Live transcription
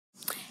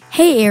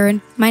Hey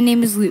Aaron, my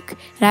name is Luke,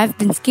 and I've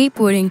been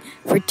skateboarding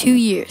for 2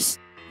 years.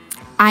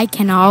 I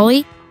can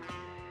ollie,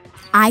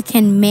 I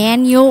can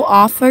manual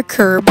off a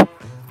curb,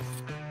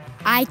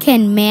 I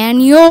can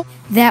manual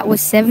that was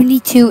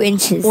 72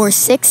 inches or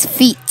 6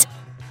 feet.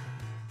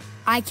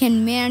 I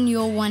can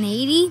manual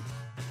 180,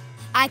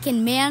 I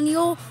can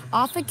manual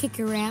off a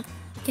kicker ramp,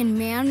 I can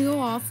manual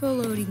off a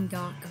loading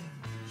dock.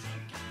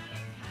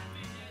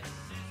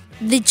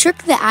 The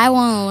trick that I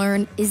want to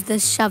learn is the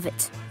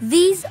Shuvits.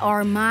 These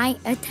are my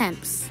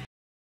attempts.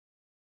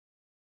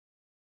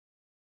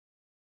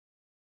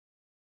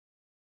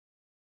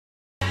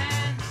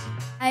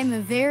 I'm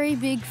a very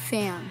big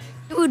fan.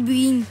 It would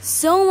mean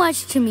so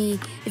much to me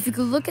if you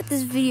could look at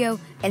this video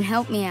and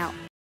help me out.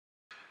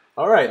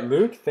 Alright,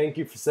 Luke, thank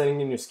you for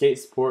sending in your skate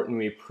support, and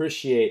we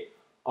appreciate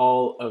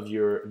all of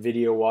your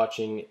video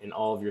watching and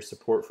all of your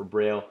support for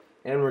Braille,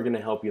 and we're going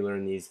to help you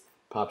learn these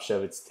pop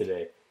Shuvits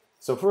today.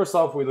 So first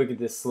off, we look at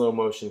this slow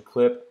motion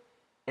clip,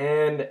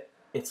 and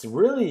it's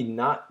really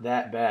not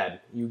that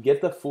bad. You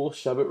get the full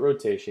Shuvit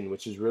rotation,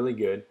 which is really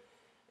good,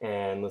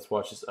 and let's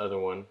watch this other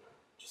one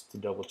just to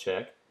double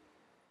check.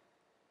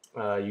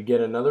 You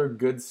get another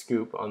good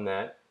scoop on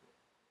that.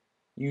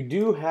 You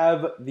do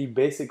have the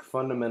basic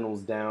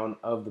fundamentals down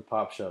of the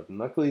pop shove. And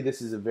luckily,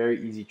 this is a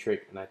very easy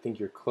trick, and I think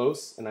you're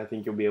close, and I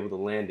think you'll be able to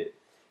land it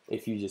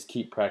if you just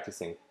keep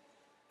practicing.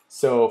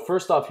 So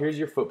first off, here's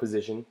your foot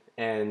position,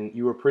 and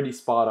you were pretty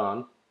spot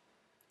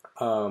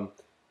on.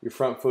 Your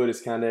front foot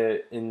is kind of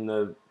in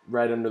the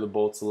right under the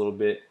bolts a little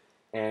bit,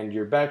 and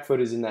your back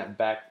foot is in that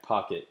back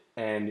pocket.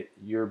 And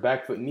your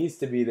back foot needs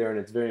to be there, and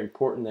it's very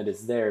important that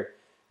it's there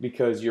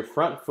because your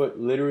front foot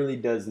literally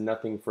does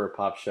nothing for a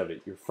pop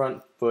Shuvit. Your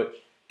front foot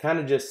kind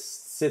of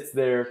just sits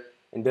there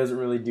and doesn't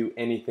really do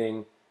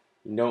anything.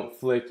 You don't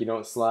flick, you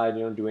don't slide,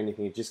 you don't do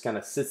anything. It just kind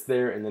of sits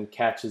there and then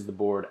catches the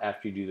board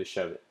after you do the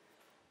Shuvit.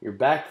 Your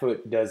back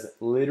foot does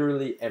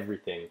literally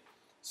everything.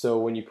 So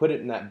when you put it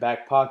in that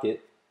back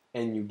pocket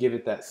and you give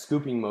it that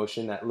scooping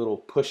motion, that little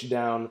push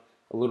down,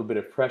 a little bit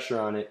of pressure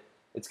on it,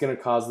 it's going to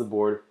cause the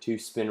board to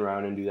spin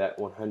around and do that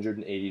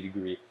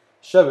 180-degree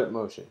Shuvit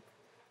motion.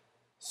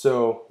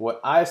 So what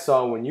I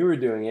saw when you were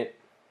doing it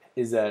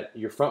is that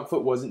your front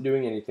foot wasn't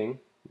doing anything,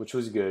 which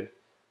was good,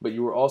 but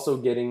you were also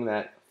getting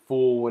that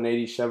full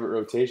 180 Shuvit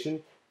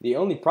rotation. The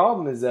only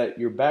problem is that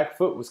your back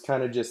foot was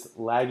kind of just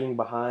lagging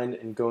behind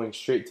and going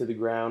straight to the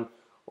ground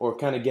or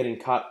kind of getting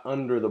caught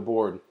under the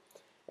board.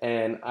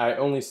 And I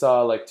only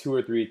saw like 2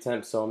 or 3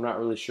 attempts, so I'm not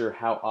really sure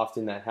how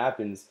often that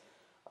happens.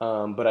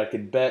 But I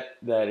could bet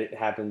that it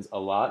happens a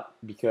lot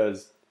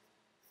because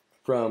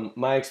from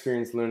my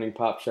experience learning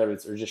pop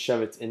Shuvits or just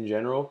Shuvits in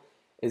general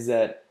is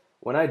that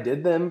when I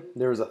did them,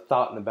 there was a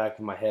thought in the back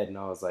of my head, and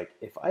I was like,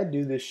 if I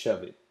do this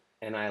Shuvit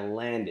and I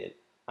land it,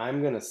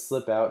 I'm going to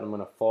slip out and I'm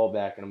going to fall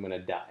back and I'm going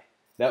to die.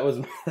 That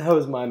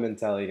was my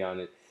mentality on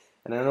it.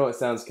 And I know it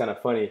sounds kind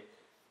of funny,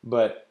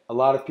 but a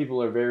lot of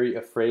people are very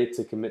afraid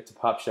to commit to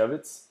pop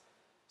Shuvits.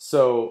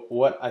 So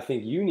what I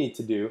think you need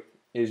to do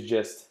is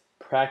just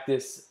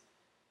practice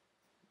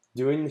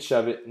doing the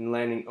Shuvit and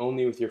landing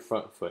only with your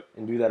front foot,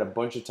 and do that a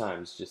bunch of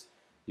times. Just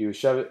do a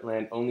Shuvit,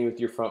 land only with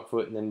your front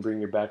foot, and then bring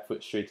your back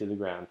foot straight to the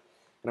ground.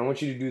 And I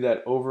want you to do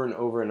that over and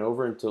over and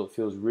over until it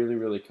feels really,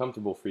 really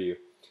comfortable for you.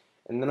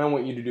 And then I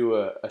want you to do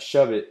a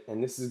Shuvit,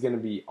 and this is going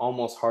to be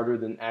almost harder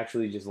than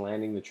actually just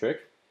landing the trick.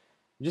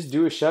 Just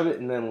do a Shuvit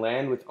and then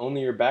land with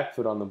only your back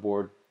foot on the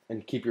board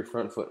and keep your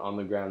front foot on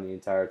the ground the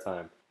entire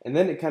time. And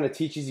then it kind of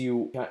teaches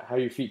you how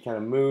your feet kind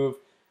of move,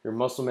 your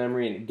muscle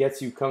memory, and it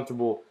gets you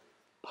comfortable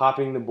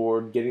popping the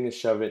board, getting the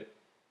Shuvit,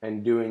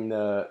 and doing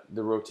the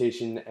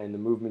rotation and the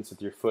movements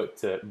with your foot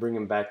to bring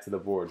them back to the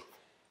board.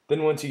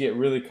 Then once you get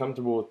really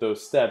comfortable with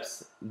those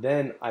steps,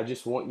 then I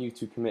just want you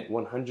to commit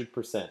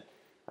 100%.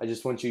 I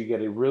just want you to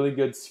get a really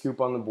good scoop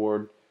on the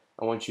board.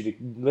 I want you to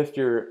lift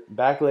your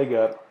back leg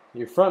up.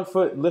 Your front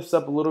foot lifts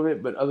up a little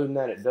bit, but other than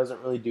that, it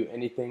doesn't really do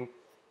anything.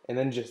 And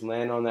then just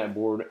land on that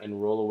board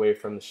and roll away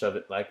from the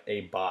Shuvit like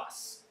a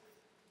boss.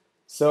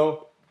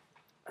 So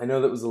I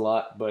know that was a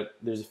lot, but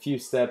there's a few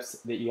steps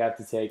that you have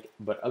to take.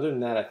 But other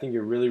than that, I think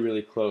you're really,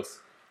 really close.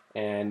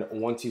 And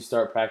once you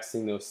start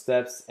practicing those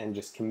steps and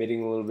just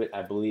committing a little bit,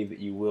 I believe that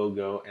you will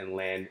go and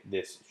land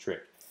this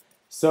trick.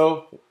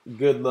 So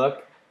good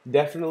luck.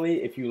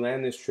 Definitely, if you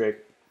land this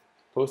trick,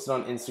 post it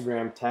on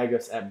Instagram, tag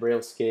us at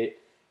Braille Skate,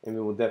 and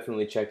we will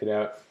definitely check it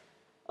out.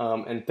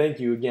 And thank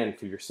you again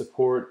for your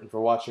support and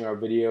for watching our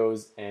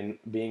videos and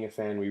being a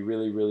fan. We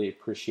really, really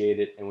appreciate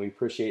it, and we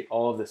appreciate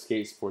all of the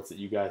skate sports that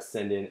you guys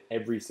send in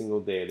every single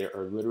day. There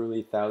are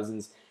literally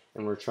thousands,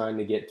 and we're trying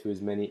to get to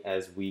as many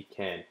as we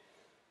can.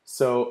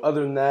 So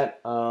other than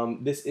that,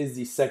 this is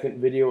the second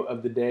video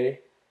of the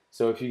day.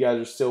 So if you guys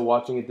are still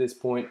watching at this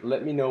point,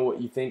 let me know what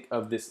you think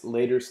of this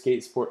later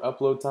skate sport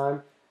upload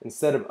time.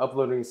 Instead of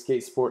uploading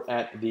skate sport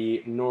at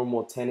the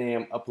normal 10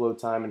 a.m. upload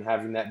time and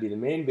having that be the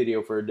main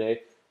video for a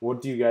day,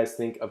 what do you guys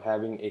think of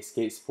having a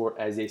skate sport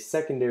as a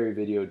secondary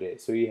video day?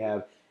 So you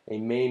have a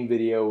main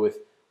video with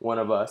one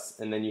of us,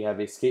 and then you have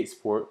a skate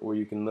sport where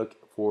you can look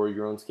for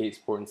your own skate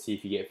sport and see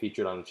if you get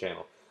featured on the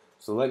channel.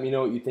 So let me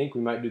know what you think.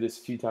 We might do this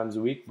a few times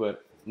a week,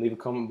 but leave a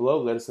comment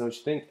below. Let us know what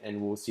you think,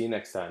 and we'll see you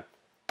next time.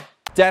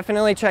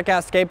 Definitely check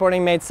out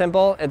Skateboarding Made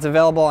Simple. It's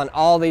available on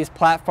all these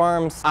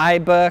platforms,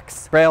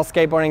 iBooks,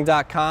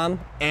 BrailleSkateboarding.com,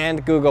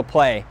 and Google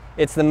Play.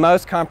 It's the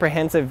most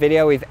comprehensive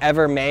video we've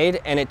ever made,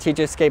 and it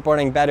teaches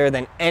skateboarding better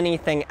than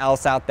anything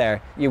else out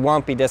there. You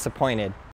won't be disappointed.